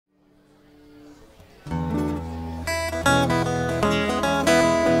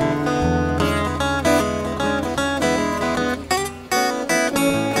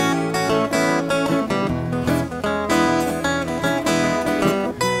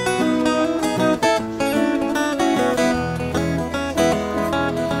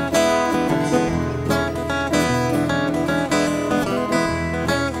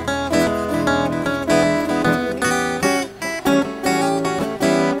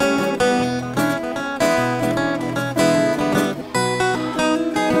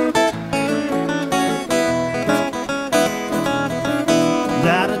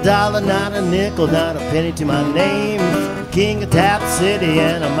not a nickel, not a penny to my name. King of Tap City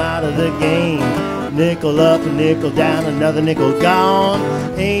and I'm out of the game. Nickel up, a nickel down, another nickel gone.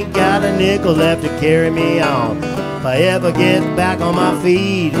 Ain't got a nickel left to carry me on. If I ever get back on my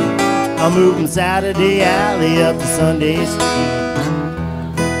feet, I'll move from Saturday Alley up to Sunday Street.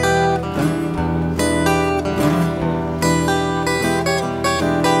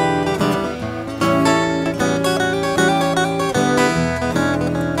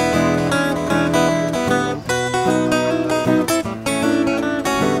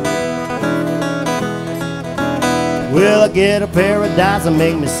 Will I get a paradise and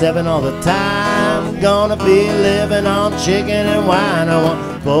make me 7 all the time? Gonna be living on chicken and wine. I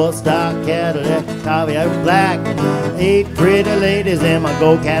want 4-star Cadillac, caviar black, 8 pretty ladies in my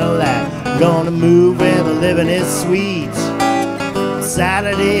gold Cadillac. Gonna move where the living is sweet.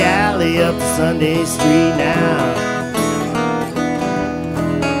 Saturday Alley up to Sunday Street now.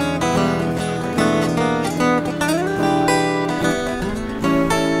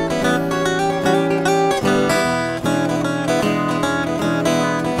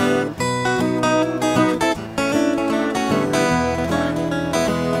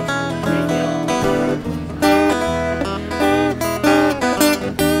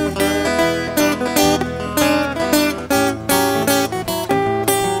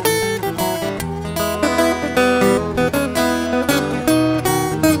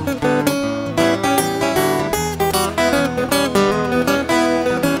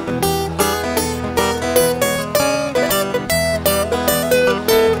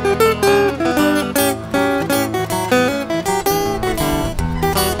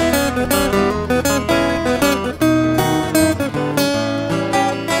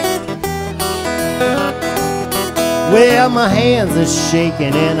 Well, my hands are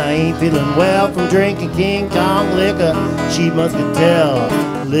shaking and I ain't feeling well from drinking King Kong liquor. Cheap muscatel,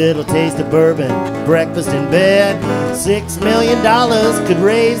 little taste of bourbon, breakfast in bed. $6 million could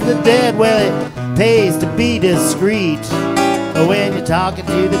raise the dead. Well, it pays to be discreet when you're talking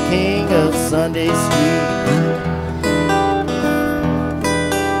to the king of Sunday Street.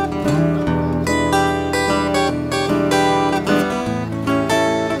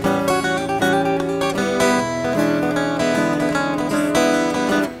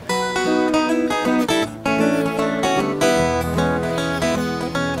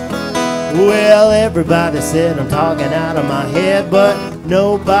 Well, everybody said I'm talking out of my head, but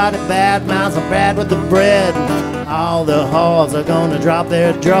nobody badmouths a Brad with the bread. All the halls are gonna drop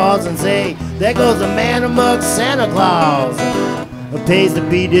their drawers and say, there goes the man amongst Santa Claus. It pays to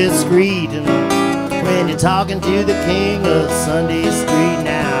be discreet when you're talking to the king of Sunday Street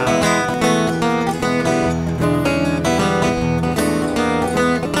now.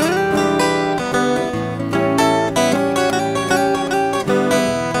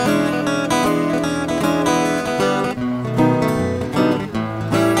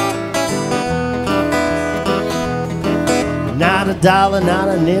 Not a dollar, not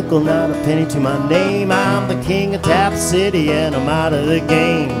a nickel, not a penny to my name. I'm the king of Tap City and I'm out of the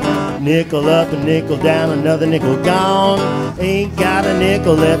game. Nickel up and nickel down, another nickel gone. Ain't got a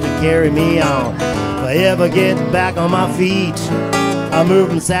nickel left to carry me on. If I ever get back on my feet, I'll move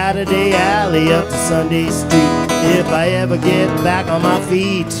from Saturday Alley up to Sunday Street. If I ever get back on my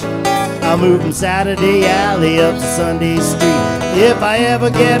feet, I'll move from Saturday Alley up to Sunday Street. If I ever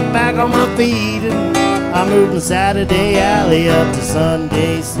get back on my feet, I'm moving Saturday Alley up to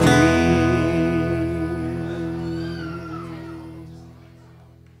Sunday Street.